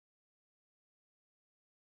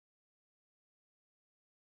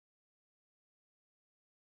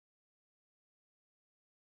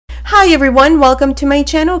Hi everyone, welcome to my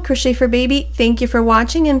channel Crochet for Baby. Thank you for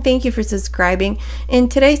watching and thank you for subscribing. In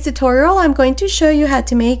today's tutorial, I'm going to show you how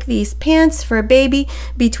to make these pants for a baby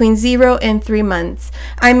between 0 and 3 months.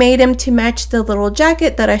 I made them to match the little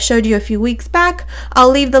jacket that I showed you a few weeks back. I'll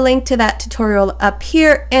leave the link to that tutorial up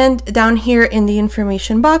here and down here in the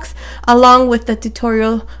information box, along with the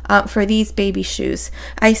tutorial for these baby shoes.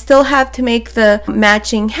 I still have to make the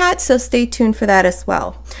matching hat, so stay tuned for that as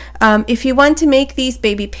well. If you want to make these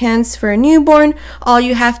baby pants for a newborn, all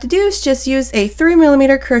you have to do is just use a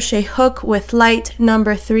 3mm crochet hook with light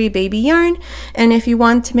number 3 baby yarn. And if you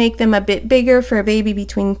want to make them a bit bigger for a baby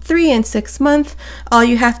between 3 and 6 months, all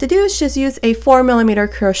you have to do is just use a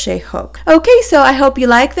 4mm crochet hook. Okay, so I hope you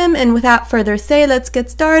like them, and without further ado, let's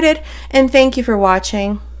get started, and thank you for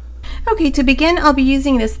watching. Okay, to begin, I'll be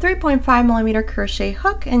using this 3.5mm crochet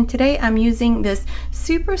hook, and today I'm using this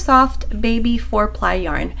super soft baby 4-ply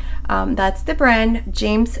yarn. That's the brand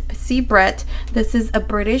James C. Brett. This is a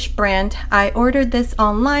British brand. I ordered this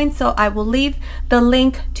online, so I will leave the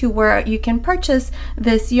link to where you can purchase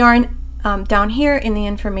this yarn down here in the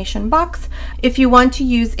information box. If you want to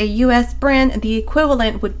use a US brand, the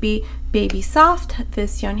equivalent would be Baby Soft.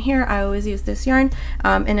 This yarn here, I always use this yarn,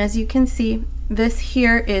 and as you can see, this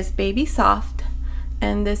here is Baby Soft,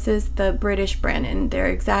 and this is the British brand, and they're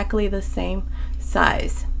exactly the same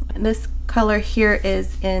size. And this color here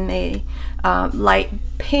is in a light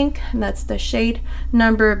pink, and that's the shade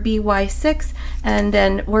number BY6, and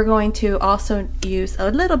then we're going to also use a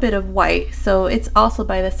little bit of white, so it's also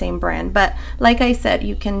by the same brand. But like I said,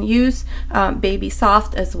 you can use Baby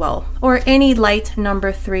Soft as well, or any light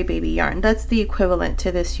number 3 baby yarn. That's the equivalent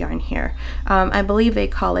to this yarn here. I believe they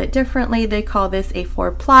call it differently. They call this a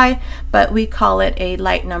 4-ply, but we call it a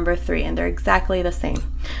light number 3, and they're exactly the same.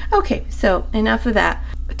 Okay, so enough of that.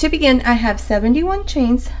 To begin, I have 71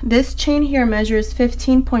 chains. This chain here measures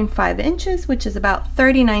 15.5 inches, which is about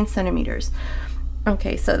 39 centimeters.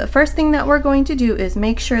 Okay, so the first thing that we're going to do is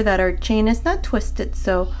make sure that our chain is not twisted.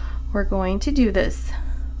 So we're going to do this,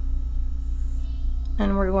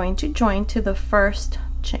 and we're going to join to the first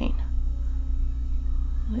chain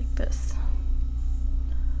like this.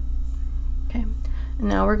 Okay, and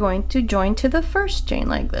now we're going to join to the first chain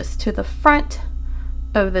like this, to the front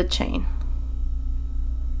of the chain.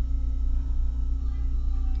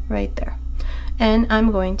 Right there, and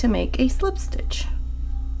I'm going to make a slip stitch.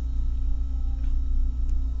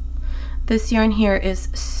 This yarn here is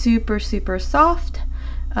super soft,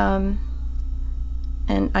 and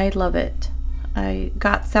I love it. I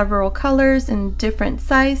got several colors in different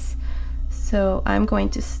size, so I'm going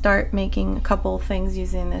to start making a couple things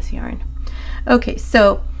using this yarn. Okay,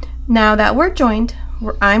 so now that we're joined,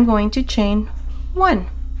 I'm going to chain 1.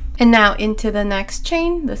 And now into the next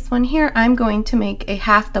chain, this one here, I'm going to make a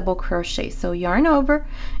half double crochet. So yarn over,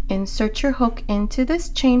 insert your hook into this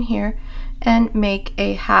chain here, and make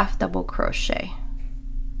a half double crochet.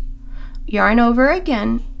 Yarn over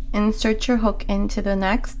again, insert your hook into the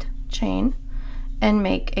next chain, and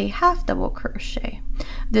make a half double crochet.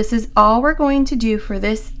 This is all we're going to do for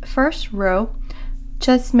this first row.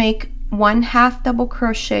 Just make 1 half double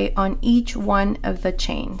crochet on each one of the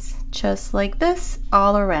chains, just like this,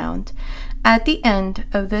 all around. At the end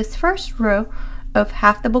of this first row of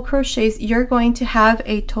half double crochets, you're going to have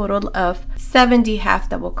a total of 70 half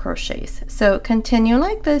double crochets. So continue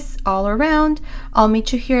like this all around. I'll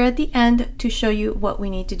meet you here at the end to show you what we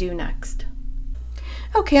need to do next.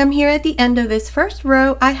 Okay, I'm here at the end of this first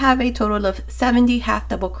row. I have a total of 70 half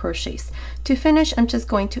double crochets. To finish, I'm just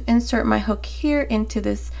going to insert my hook here into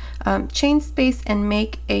this chain space and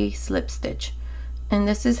make a slip stitch. And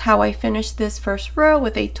this is how I finished this first row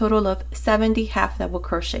with a total of 70 half double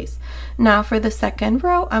crochets. Now for the second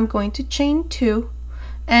row, I'm going to chain 2,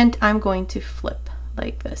 and I'm going to flip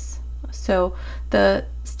like this. So the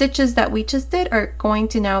stitches that we just did are going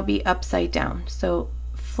to now be upside down. So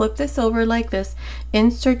flip this over like this,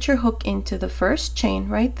 insert your hook into the first chain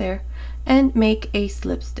right there, and make a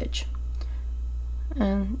slip stitch.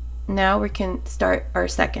 And now we can start our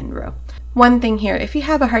second row. One thing here, if you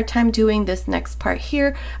have a hard time doing this next part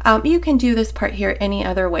here, you can do this part here any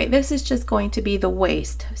other way. This is just going to be the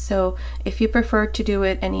waist. So if you prefer to do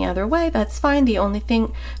it any other way, that's fine. The only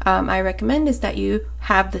thing I recommend is that you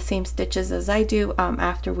have the same stitches as I do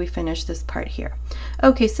after we finish this part here.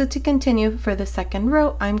 Okay, so to continue for the second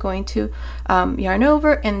row, I'm going to yarn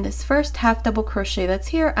over. In this first half double crochet that's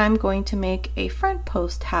here, I'm going to make a front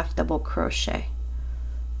post half double crochet.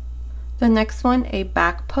 The next one, a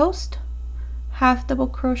back post half double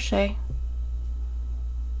crochet.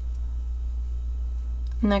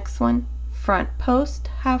 Next one, front post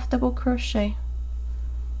half double crochet.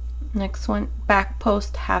 Next one, back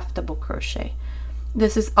post half double crochet.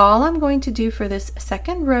 This is all I'm going to do for this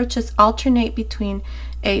second row. Just alternate between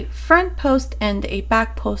a front post and a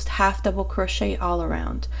back post half double crochet all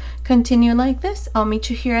around. Continue like this. I'll meet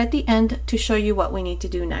you here at the end to show you what we need to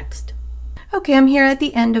do next. Okay, I'm here at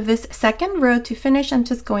the end of this second row. To finish, I'm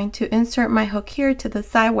just going to insert my hook here to the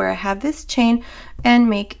side where I have this chain and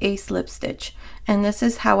make a slip stitch. And this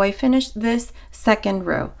is how I finished this second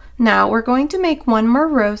row. Now we're going to make one more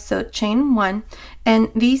row, so chain one,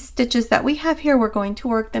 and these stitches that we have here, we're going to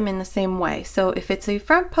work them in the same way. So if it's a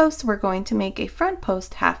front post, we're going to make a front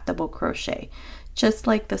post half double crochet, just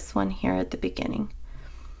like this one here at the beginning.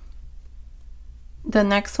 The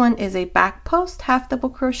next one is a back post half double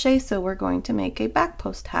crochet, so we're going to make a back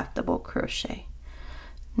post half double crochet.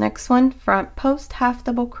 Next one, front post half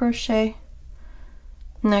double crochet.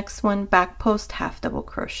 Next one, back post half double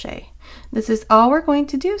crochet. This is all we're going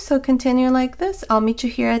to do, so continue like this. I'll meet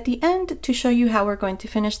you here at the end to show you how we're going to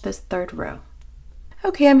finish this third row.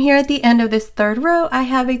 Okay, I'm here at the end of this third row. I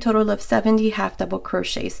have a total of 70 half double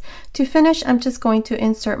crochets. To finish, I'm just going to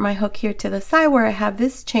insert my hook here to the side where I have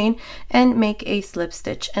this chain and make a slip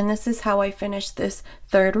stitch. And this is how I finish this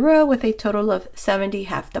third row with a total of 70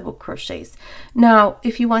 half double crochets. Now,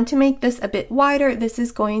 if you want to make this a bit wider, this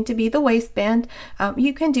is going to be the waistband.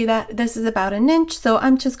 You can do that. This is about an inch, so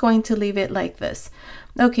I'm just going to leave it like this.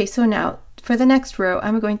 Okay, so now for the next row,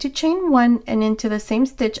 I'm going to chain one, and into the same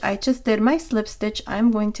stitch I just did my slip stitch, I'm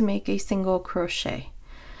going to make a single crochet.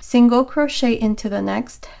 Single crochet into the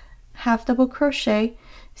next half double crochet,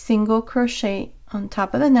 single crochet on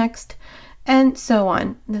top of the next, and so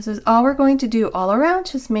on. This is all we're going to do all around.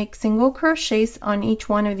 Just make single crochets on each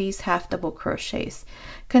one of these half double crochets.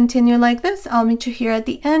 Continue like this. I'll meet you here at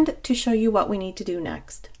the end to show you what we need to do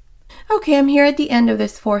next. Okay, I'm here at the end of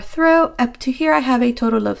this fourth row. Up to here I have a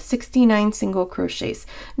total of 69 single crochets.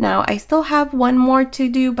 Now I still have one more to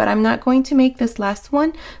do, but I'm not going to make this last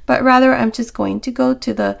one, but rather I'm just going to go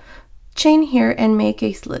to the chain here and make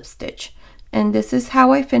a slip stitch. And this is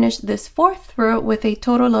how I finished this fourth row with a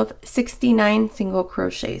total of 69 single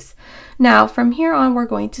crochets. Now from here on we're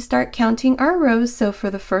going to start counting our rows. So for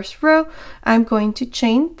the first row, I'm going to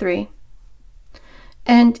chain 3.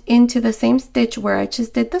 And into the same stitch where I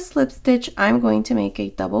just did the slip stitch, I'm going to make a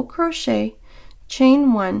double crochet,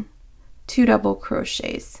 chain 1, 2 double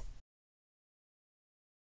crochets.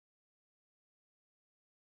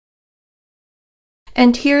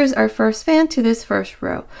 And here's our first fan to this first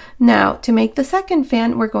row. Now to make the second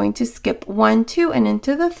fan, we're going to skip 1, 2, and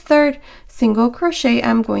into the third single crochet,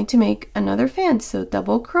 I'm going to make another fan. So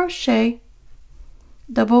double crochet,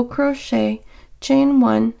 chain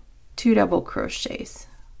 1, 2 double crochets,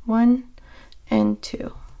 1 and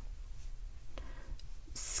 2.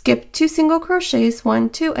 Skip 2 single crochets, 1,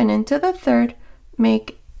 2, and into the third,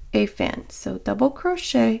 make a fan. So double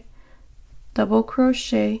crochet,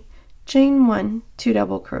 chain 1, 2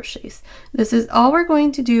 double crochets. This is all we're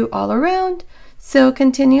going to do all around. So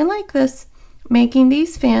continue like this, making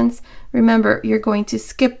these fans. Remember, you're going to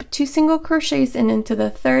skip 2 single crochets, and into the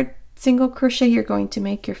third single crochet you're going to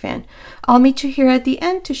make your fan. I'll meet you here at the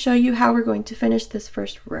end to show you how we're going to finish this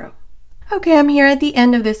first row. Okay, I'm here at the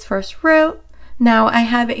end of this first row. Now I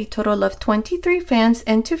have a total of 23 fans,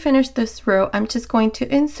 and to finish this row I'm just going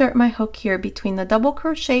to insert my hook here between the double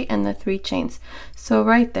crochet and the 3 chains, so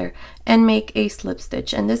right there, and make a slip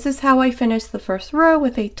stitch. And this is how I finished the first row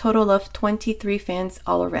with a total of 23 fans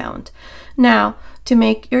all around. Now to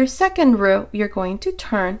make your second row, you're going to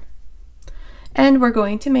turn, and we're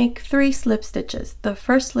going to make 3 slip stitches. The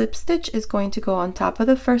first slip stitch is going to go on top of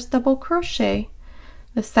the first double crochet,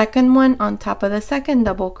 the second one on top of the second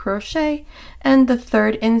double crochet, and the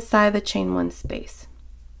third inside the chain 1 space.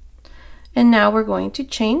 And now we're going to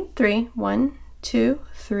chain 3, 1, 2,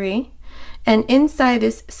 3, and inside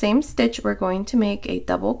this same stitch we're going to make a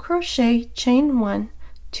double crochet, chain 1,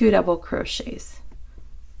 2 double crochets,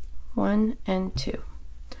 1 and 2.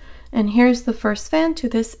 And here's the first fan to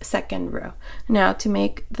this second row. Now to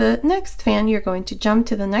make the next fan, you're going to jump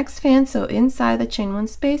to the next fan. So inside the chain 1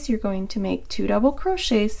 space, you're going to make 2 double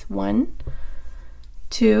crochets, 1,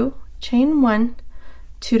 2, chain 1,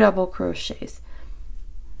 2 double crochets.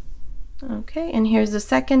 Okay, and here's the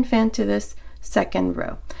second fan to this second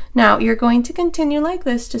row. Now you're going to continue like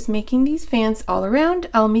this, just making these fans all around.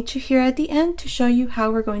 I'll meet you here at the end to show you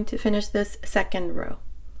how we're going to finish this second row.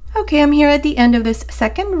 Okay, I'm here at the end of this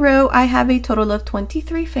second row. I have a total of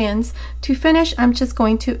 23 fans. To finish, I'm just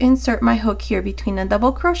going to insert my hook here between a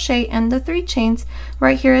double crochet and the 3 chains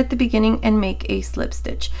right here at the beginning and make a slip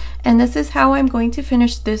stitch. And this is how I'm going to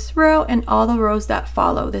finish this row and all the rows that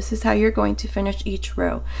follow. This is how you're going to finish each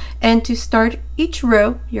row. And to start each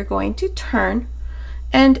row, you're going to turn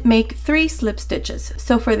and make 3 slip stitches.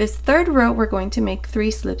 So for this third row, we're going to make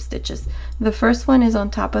 3 slip stitches. The first one is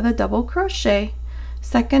on top of the double crochet,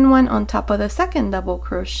 second one on top of the second double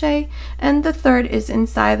crochet, and the third is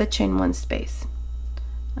inside the chain 1 space.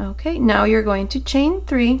 Okay, now you're going to chain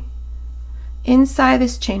 3. Inside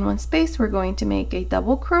this chain 1 space, we're going to make a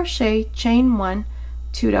double crochet, chain 1,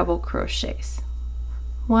 2 double crochets,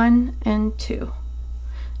 1 and 2.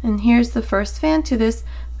 And here's the first fan to this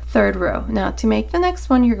third row. Now to make the next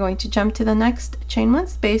one, you're going to jump to the next chain 1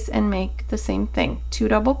 space and make the same thing, 2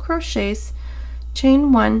 double crochets,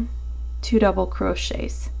 chain 1, 2 double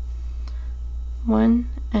crochets, 1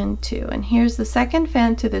 and 2. And here's the second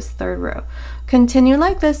fan to this third row. Continue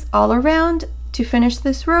like this all around. To finish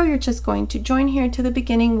this row, you're just going to join here to the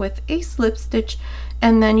beginning with a slip stitch,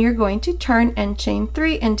 and then you're going to turn and chain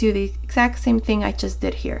 3 and do the exact same thing I just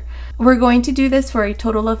did here. We're going to do this for a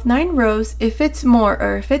total of 9 rows. If it's more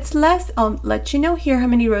or if it's less, I'll let you know here how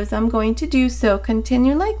many rows I'm going to do. So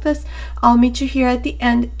continue like this. I'll meet you here at the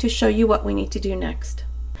end to show you what we need to do next.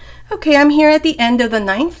 Okay, I'm here at the end of the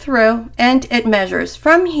 9th row, and it measures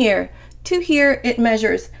from here to here. It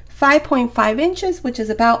measures 5.5 inches, which is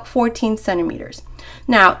about 14 centimeters.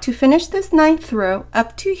 Now to finish this 9th row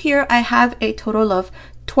up to here, I have a total of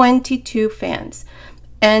 22 fans,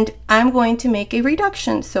 and I'm going to make a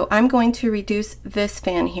reduction. So I'm going to reduce this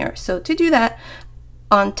fan here. So to do that,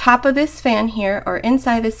 on top of this fan here, or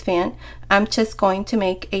inside this fan, I'm just going to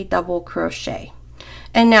make a double crochet.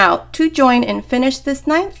 And now to join and finish this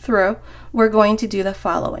 9th row, we're going to do the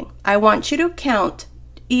following. I want you to count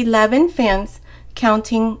 11 fans,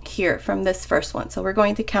 counting here from this first one. So we're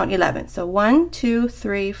going to count 11. So 1, 2,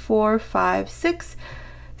 3, 4, 5, 6,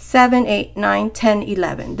 7, 8, 9, 10,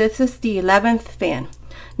 11. This is the 11th fan.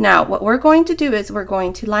 Now what we're going to do is we're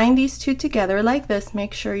going to line these two together like this.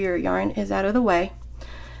 Make sure your yarn is out of the way.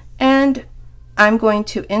 And I'm going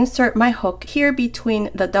to insert my hook here between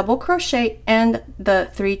the double crochet and the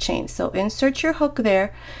 3 chains. So insert your hook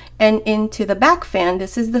there and into the back fan.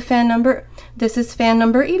 This is fan number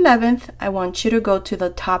 11th. I want you to go to the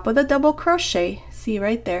top of the double crochet, see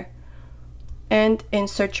right there, and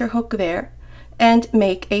insert your hook there and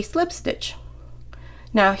make a slip stitch.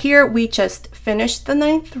 Now here we just finished the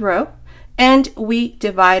 9th row and we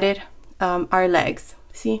divided our legs.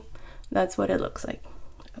 See, that's what it looks like.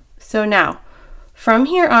 So now from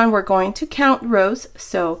here on, we're going to count rows.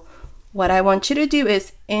 So what I want you to do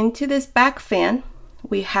is into this back fan,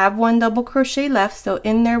 we have 1 double crochet left. So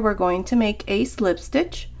in there, we're going to make a slip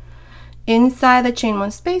stitch. Inside the chain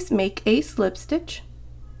 1 space, make a slip stitch,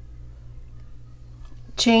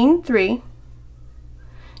 chain 3,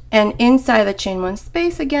 and inside the chain 1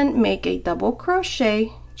 space again, make a double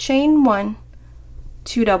crochet, chain 1,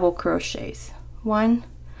 2 double crochets, 1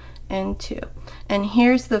 and 2. And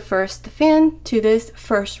here's the first fan to this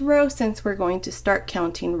first row, since we're going to start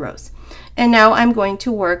counting rows. And now I'm going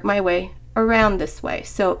to work my way around this way.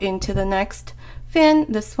 So into the next fan,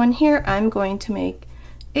 this one here, I'm going to make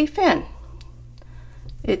a fan.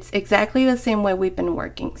 It's exactly the same way we've been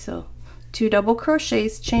working. So 2 double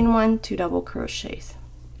crochets, chain 1, 2 double crochets.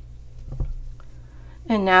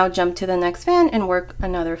 And now jump to the next fan and work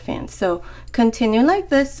another fan. So continue like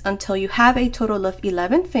this until you have a total of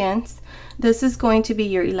 11 fans. This is going to be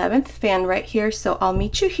your 11th fan right here. So I'll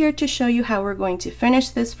meet you here to show you how we're going to finish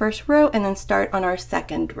this first row and then start on our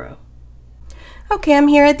second row. Okay, I'm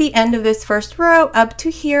here at the end of this first row. Up to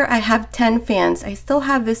here, I have 10 fans. I still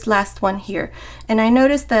have this last one here. And I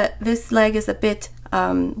noticed that this leg is a bit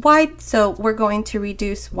wide, so we're going to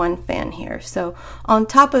reduce 1 fan here. So on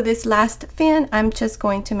top of this last fan, I'm just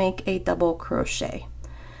going to make a double crochet.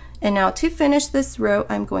 And now to finish this row,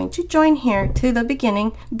 I'm going to join here to the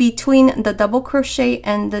beginning between the double crochet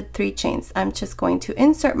and the 3 chains. I'm just going to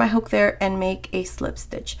insert my hook there and make a slip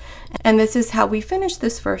stitch. And this is how we finish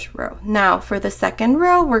this first row. Now for the second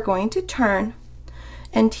row, we're going to turn,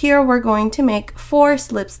 and here we're going to make 4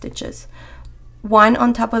 slip stitches. 1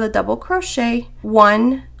 on top of the double crochet,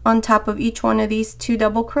 1 on top of each one of these 2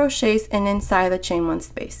 double crochets, and inside the chain 1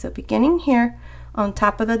 space. So beginning here, on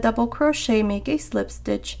top of the double crochet, make a slip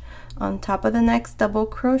stitch, on top of the next double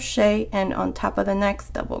crochet, and on top of the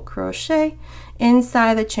next double crochet,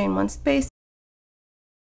 inside the chain 1 space.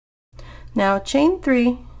 Now chain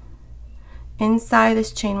 3, inside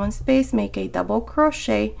this chain 1 space, make a double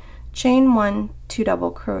crochet, chain 1, 2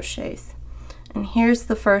 double crochets. And here's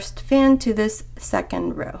the first fan to this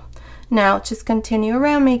second row. Now just continue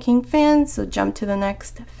around making fans, so jump to the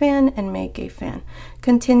next fan and make a fan.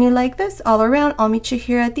 Continue like this all around. I'll meet you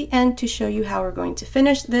here at the end to show you how we're going to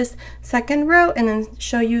finish this second row and then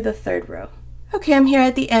show you the third row. Okay, I'm here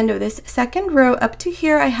at the end of this second row. Up to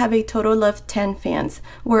here I have a total of 10 fans.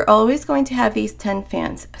 We're always going to have these 10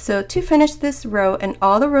 fans. So to finish this row and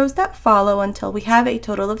all the rows that follow until we have a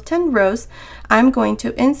total of 10 rows, I'm going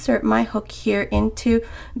to insert my hook here into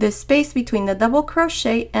this space between the double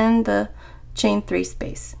crochet and the chain 3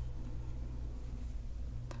 space.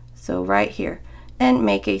 So right here, and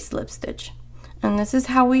make a slip stitch. And this is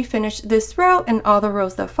how we finish this row, and all the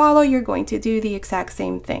rows that follow you're going to do the exact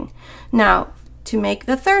same thing. Now to make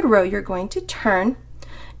the third row you're going to turn,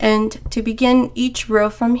 and to begin each row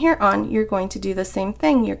from here on you're going to do the same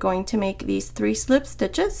thing. You're going to make these 3 slip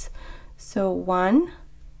stitches. So 1,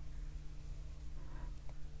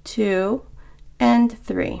 2, and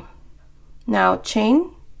 3. Now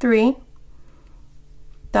chain 3,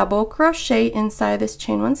 double crochet inside this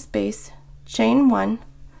chain 1 space, chain 1,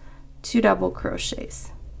 2 double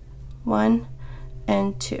crochets, 1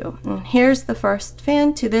 and 2. And here's the first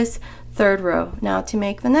fan to this third row. Now to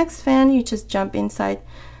make the next fan you just jump inside,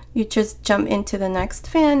 you just jump into the next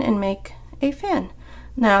fan and make a fan.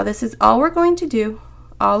 Now this is all we're going to do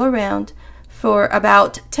all around for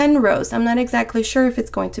about 10 rows. I'm not exactly sure if it's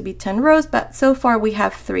going to be 10 rows, but so far we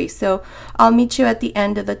have 3. So I'll meet you at the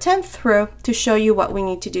end of the 10th row to show you what we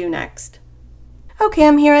need to do next. Okay,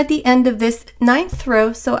 I'm here at the end of this 9th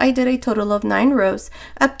row, so I did a total of 9 rows.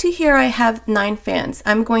 Up to here I have 9 fans.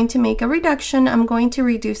 I'm going to make a reduction. I'm going to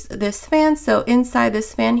reduce this fan, so inside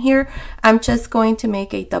this fan here I'm just going to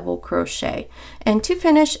make a double crochet. And to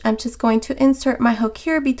finish I'm just going to insert my hook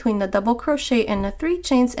here between the double crochet and the 3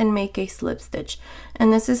 chains and make a slip stitch.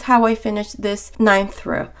 And this is how I finish this 9th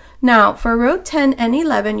row. Now for row 10 and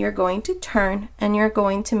 11 you're going to turn and you're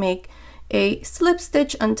going to make a slip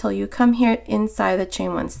stitch until you come here inside the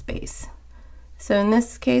chain 1 space. So in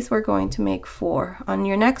this case we're going to make 4. On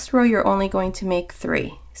your next row you're only going to make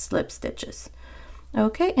 3 slip stitches.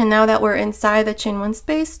 Okay, and now that we're inside the chain 1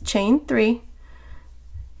 space, chain 3,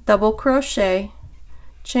 double crochet,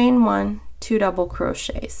 chain 1, 2 double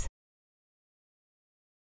crochets.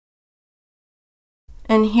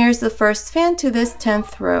 And here's the first fan to this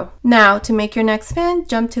 10th row. Now to make your next fan,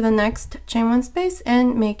 jump to the next chain 1 space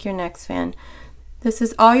and make your next fan. This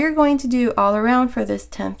is all you're going to do all around for this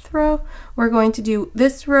 10th row. We're going to do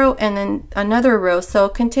this row and then another row. So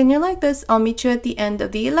continue like this. I'll meet you at the end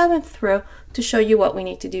of the 11th row to show you what we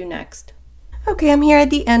need to do next. Okay, I'm here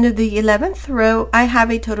at the end of the 11th row. I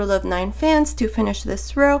have a total of 9 fans. To finish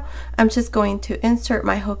this row, I'm just going to insert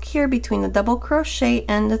my hook here between the double crochet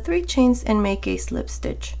and the 3 chains and make a slip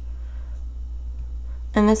stitch.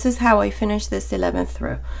 And this is how I finish this 11th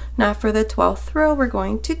row. Now for the 12th row, we're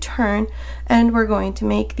going to turn and we're going to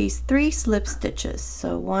make these 3 slip stitches.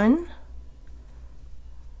 So 1,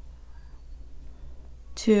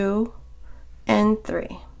 2, and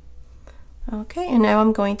 3. Okay, and now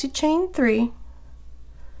I'm going to chain 3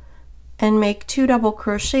 and make 2 double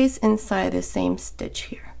crochets inside the same stitch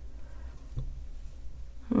here.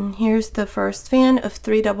 And here's the first fan of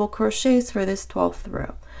 3 double crochets for this 12th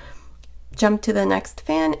row. Jump to the next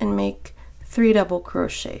fan and make 3 double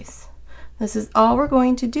crochets. This is all we're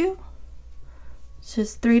going to do.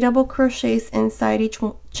 Just 3 double crochets inside each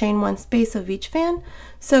chain 1 space of each fan.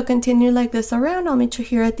 So continue like this around. I'll meet you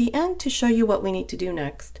here at the end to show you what we need to do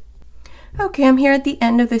next. Okay, I'm here at the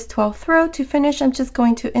end of this 12th row. To finish, I'm just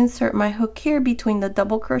going to insert my hook here between the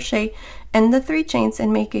double crochet and the 3 chains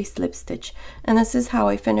and make a slip stitch. And this is how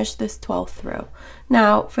I finish this 12th row.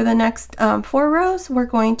 Now for the next 4 rows, we're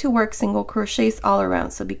going to work single crochets all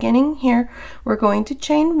around. So beginning here, we're going to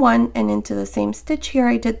chain 1 and into the same stitch here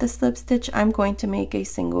I did the slip stitch, I'm going to make a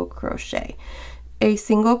single crochet. A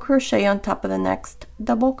single crochet on top of the next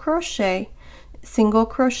double crochet, single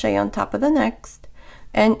crochet on top of the next,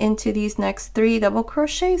 and into these next 3 double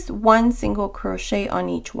crochets, 1 single crochet on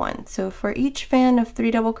each one. So for each fan of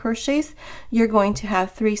 3 double crochets, you're going to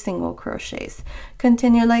have 3 single crochets.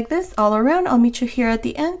 Continue like this all around. I'll meet you here at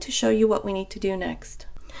the end to show you what we need to do next.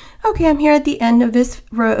 Okay, I'm here at the end of this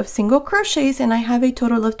row of single crochets and I have a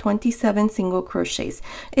total of 27 single crochets.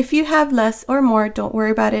 If you have less or more, don't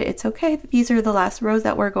worry about it. It's okay. These are the last rows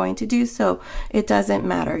that we're going to do, so it doesn't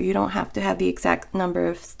matter. You don't have to have the exact number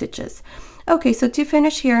of stitches. Okay, so to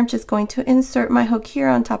finish here, I'm just going to insert my hook here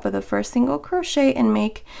on top of the first single crochet and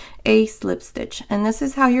make a slip stitch. And this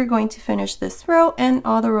is how you're going to finish this row and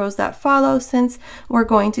all the rows that follow, since we're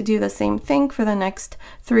going to do the same thing for the next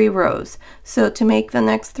 3 rows. So to make the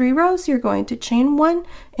next 3 rows, you're going to chain 1,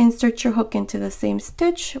 insert your hook into the same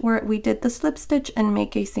stitch where we did the slip stitch, and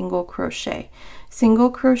make a single crochet. Single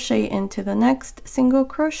crochet into the next single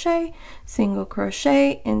crochet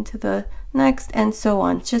into the next, and so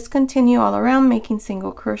on. Just continue all around making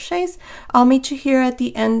single crochets. I'll meet you here at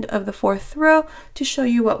the end of the 4th row to show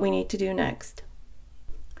you what we need to do next.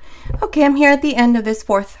 Okay, I'm here at the end of this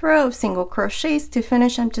 4th row of single crochets. To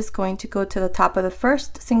finish, I'm just going to go to the top of the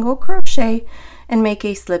first single crochet and make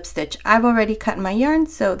a slip stitch. I've already cut my yarn,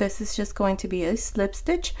 so this is just going to be a slip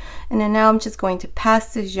stitch. And then now I'm just going to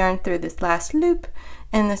pass this yarn through this last loop,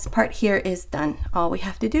 and this part here is done. All we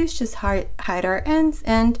have to do is just hide our ends,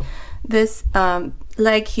 and this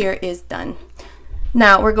leg here is done.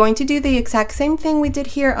 Now we're going to do the exact same thing we did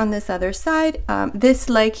here on this other side. This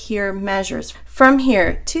leg here measures from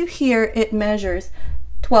here to here, it measures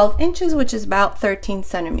 12 inches, which is about 13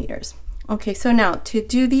 centimeters. Okay, so now to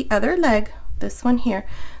do the other leg, this one here,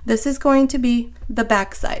 this is going to be the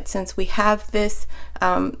back side, since we have this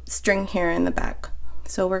string here in the back.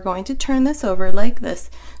 So we're going to turn this over like this.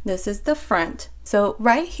 This is the front. So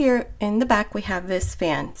right here in the back we have this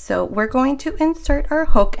fan. So we're going to insert our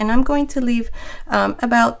hook, and I'm going to leave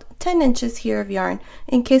about 10 inches here of yarn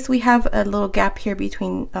in case we have a little gap here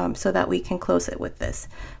between, so that we can close it with this.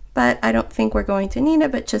 But I don't think we're going to need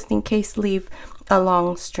it, but just in case, leave a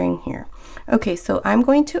long string here. Okay, so I'm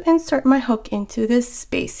going to insert my hook into this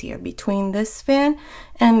space here between this fan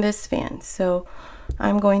and this fan. So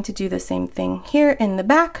I'm going to do the same thing here in the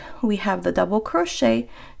back. We have the double crochet,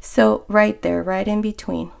 so right there, right in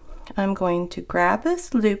between, I'm going to grab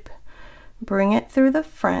this loop, bring it through the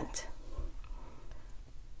front,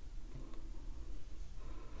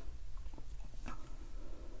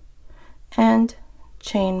 and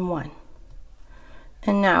chain 1.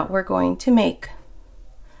 And now we're going to make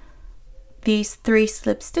these 3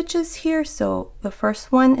 slip stitches here. So the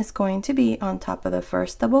first one is going to be on top of the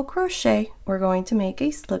first double crochet. We're going to make a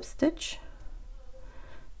slip stitch.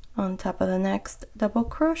 On top of the next double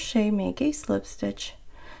crochet, make a slip stitch,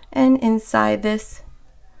 and inside this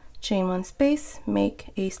chain 1 space, make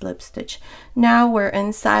a slip stitch. Now we're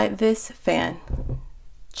inside this fan.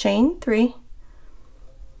 Chain 3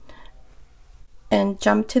 and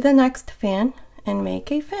jump to the next fan and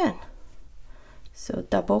make a fan. So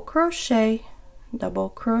double crochet,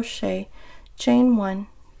 chain 1,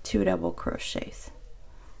 2 double crochets.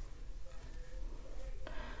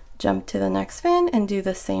 Jump to the next fan and do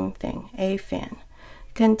the same thing, a fan.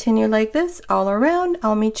 Continue like this all around.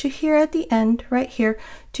 I'll meet you here at the end, right here,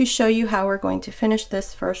 to show you how we're going to finish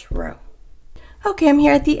this first row. Okay, I'm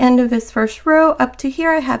here at the end of this first row. Up to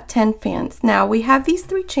here I have 10 fans. Now we have these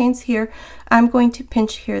 3 chains here. I'm going to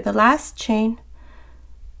pinch here the last chain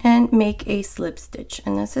and make a slip stitch,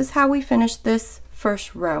 and this is how we finish this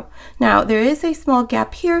first row. Now there is a small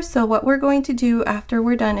gap here, so what we're going to do after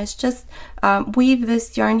we're done is just weave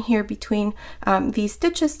this yarn here between these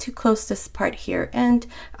stitches to close this part here, and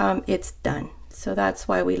it's done. So that's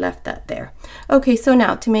why we left that there. Okay, so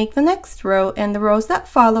now to make the next row and the rows that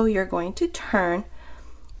follow, you're going to turn,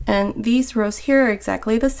 and these rows here are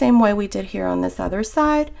exactly the same way we did here on this other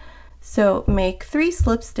side. So make 3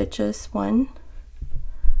 slip stitches, 1,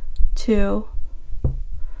 2,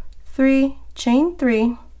 3, chain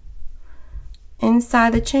 3.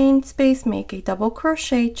 Inside the chain space, make a double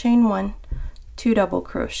crochet, chain 1, 2 double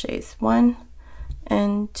crochets, 1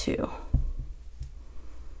 and 2.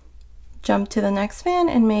 Jump to the next fan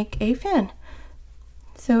and make a fan.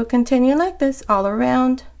 So continue like this all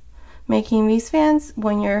around, making these fans.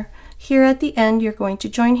 When you're here at the end, you're going to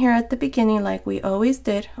join here at the beginning like we always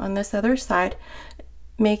did on this other side.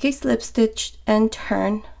 Make a slip stitch and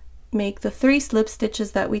turn. Make the 3 slip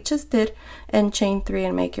stitches that we just did and chain 3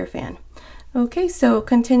 and make your fan. Okay, so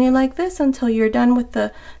continue like this until you're done with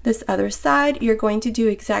this other side. You're going to do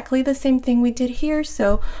exactly the same thing we did here,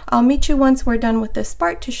 so I'll meet you once we're done with this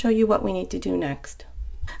part to show you what we need to do next.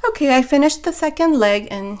 Okay, I finished the second leg,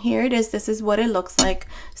 and here it is. This is what it looks like.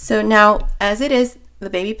 So now, as it is, the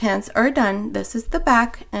baby pants are done. This is the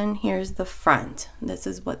back, and here's the front. This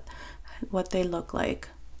is what they look like.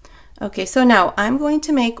 Okay, so now I'm going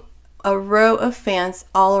to make a row of fans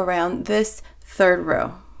all around this third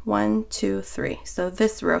row. 1, 2, 3. So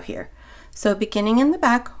this row here. So beginning in the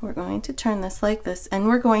back, we're going to turn this like this, and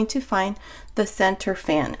we're going to find the center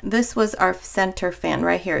fan. This was our center fan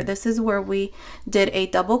right here. This is where we did a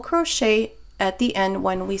double crochet at the end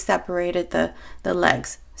when we separated the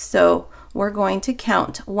legs. So we're going to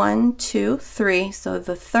count 1, 2, 3. So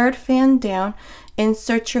the third fan down,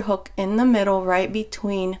 insert your hook in the middle right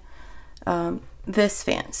between this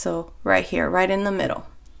fan. So right here, right in the middle.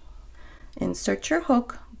 Insert your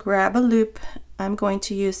hook, grab a loop. I'm going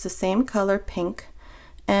to use the same color, pink,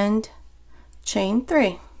 and chain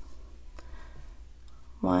 3.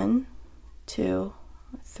 1, 2,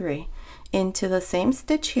 3. Into the same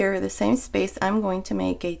stitch here, the same space, I'm going to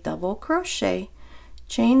make a double crochet,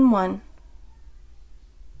 chain 1,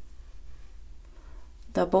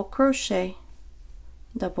 double crochet,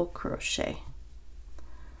 double crochet.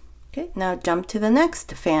 Okay, now jump to the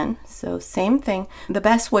next fan. So same thing. The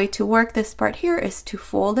best way to work this part here is to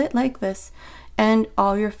fold it like this, and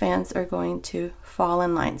all your fans are going to fall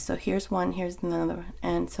in line. So here's one, here's another,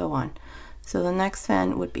 and so on. So the next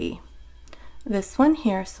fan would be this one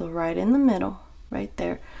here. So right in the middle, right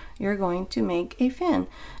there, you're going to make a fan.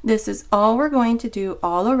 This is all we're going to do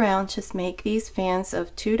all around. Just make these fans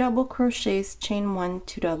of 2 double crochets, chain 1,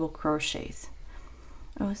 2 double crochets.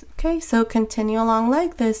 Okay, so continue along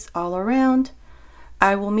like this all around.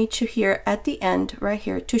 I will meet you here at the end right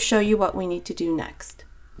here to show you what we need to do next.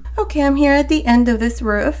 Okay, I'm here at the end of this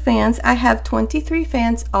row of fans. I have 23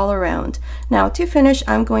 fans all around. Now to finish,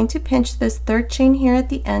 I'm going to pinch this third chain here at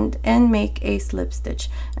the end and make a slip stitch.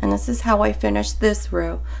 And this is how I finish this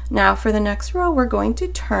row. Now for the next row, we're going to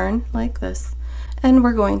turn like this, and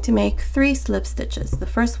we're going to make 3 slip stitches. The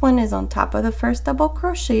first one is on top of the first double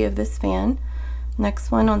crochet of this fan,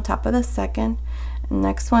 next one on top of the second, and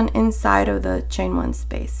next one inside of the chain 1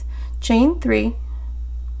 space. Chain 3.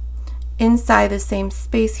 Inside the same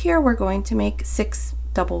space here, we're going to make 6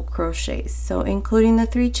 double crochets. So including the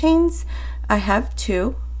 3 chains, I have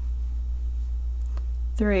 2,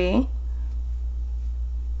 3,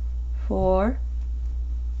 4,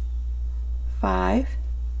 5,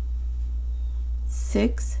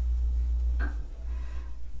 6,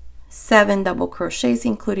 7 double crochets,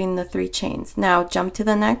 including the 3 chains. Now jump to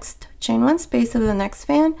the next chain 1 space of the next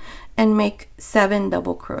fan and make 7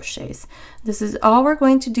 double crochets. This is all we're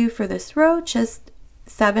going to do for this row, just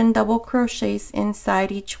 7 double crochets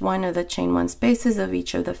inside each one of the chain 1 spaces of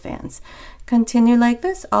each of the fans. Continue like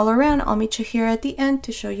this all around. I'll meet you here at the end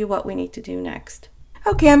to show you what we need to do next.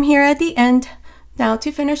 Okay, I'm here at the end. Now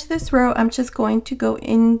to finish this row, I'm just going to go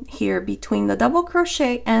in here between the double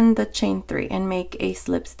crochet and the chain 3 and make a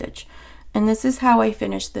slip stitch. And this is how I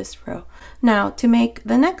finish this row. Now to make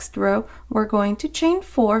the next row, we're going to chain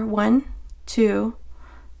 4, 1, 2,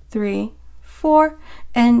 3, 4,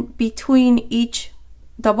 and between each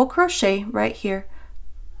double crochet right here,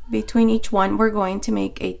 between each one, we're going to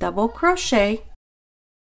make a double crochet,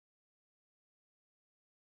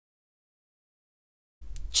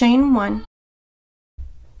 chain 1,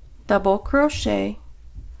 double crochet,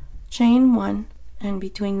 chain 1, and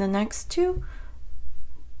between the next 2,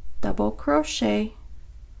 double crochet,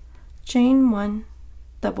 chain 1,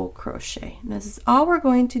 double crochet. This is all we're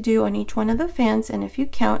going to do on each one of the fans, and if you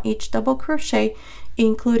count each double crochet,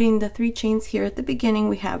 including the 3 chains here at the beginning,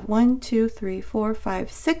 we have 1, 2, 3, 4,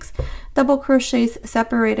 5, 6 double crochets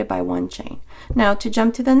separated by 1 chain. Now to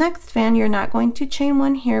jump to the next fan, you're not going to chain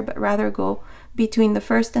 1 here, but rather go between the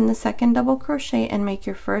first and the second double crochet and make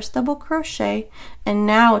your first double crochet, and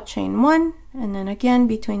now chain 1, and then again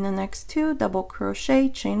between the next 2 double crochet,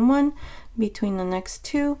 chain 1, between the next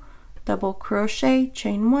 2 double crochet,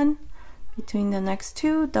 chain 1, between the next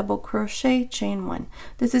 2 double crochet, chain 1.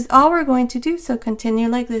 This is all we're going to do, so continue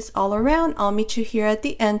like this all around. I'll meet you here at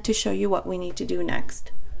the end to show you what we need to do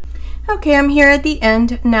next. Okay, I'm here at the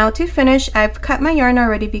end. Now to finish, I've cut my yarn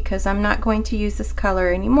already because I'm not going to use this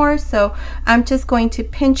color anymore, so I'm just going to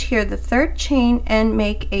pinch here the 3rd chain and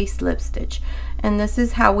make a slip stitch. And this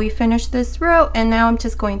is how we finish this row, and now I'm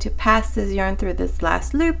just going to pass this yarn through this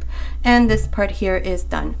last loop, and this part here is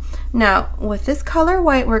done. Now with this color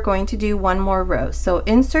white, we're going to do one more row. So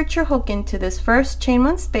insert your hook into this first chain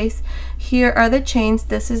 1 space. Here are the chains.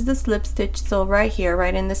 This is the slip stitch, so right here,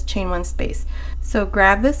 right in this chain 1 space. So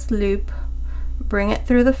grab this loop, bring it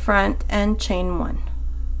through the front, and chain 1.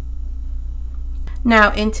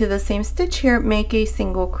 Now into the same stitch here, make a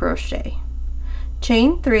single crochet,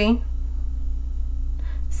 chain 3,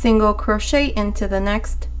 single crochet into the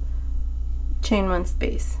next chain 1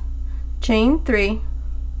 space, chain 3,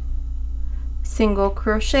 single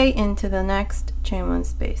crochet into the next chain 1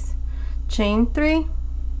 space, chain 3,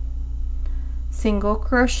 single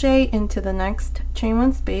crochet into the next chain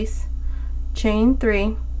 1 space, chain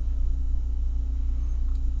 3,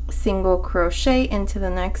 single crochet into the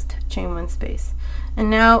next chain 1 space. And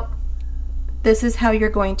now this is how you're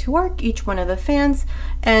going to work each one of the fans.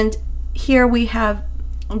 And here we have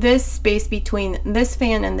this space between this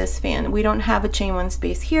fan and this fan. We don't have a chain 1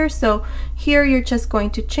 space here, so here you're just going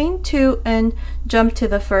to chain 2 and jump to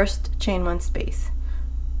the first chain 1 space,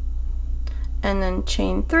 and then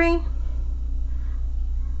chain 3,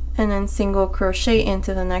 and then single crochet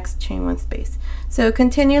into the next chain 1 space. So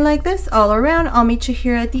continue like this all around. I'll meet you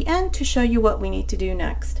here at the end to show you what we need to do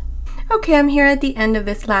next. Okay, I'm here at the end of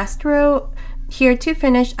this last row. Here to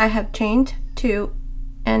finish, I have chained 2,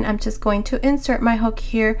 and I'm just going to insert my hook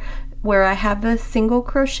here where I have the single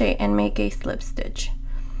crochet and make a slip stitch.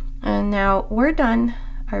 And now we're done.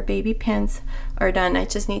 Our baby pants are done. I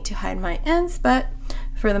just need to hide my ends, but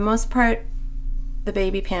for the most part, the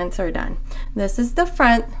baby pants are done. This is the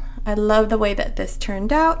front. I love the way that this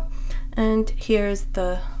turned out. And here's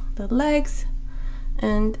the legs,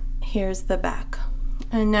 and here's the back.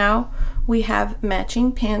 And now we have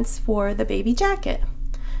matching pants for the baby jacket.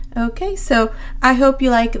 Okay, so I hope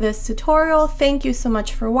you like this tutorial. Thank you so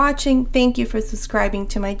much for watching. Thank you for subscribing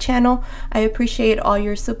to my channel. I appreciate all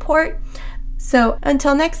your support. So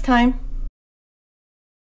until next time.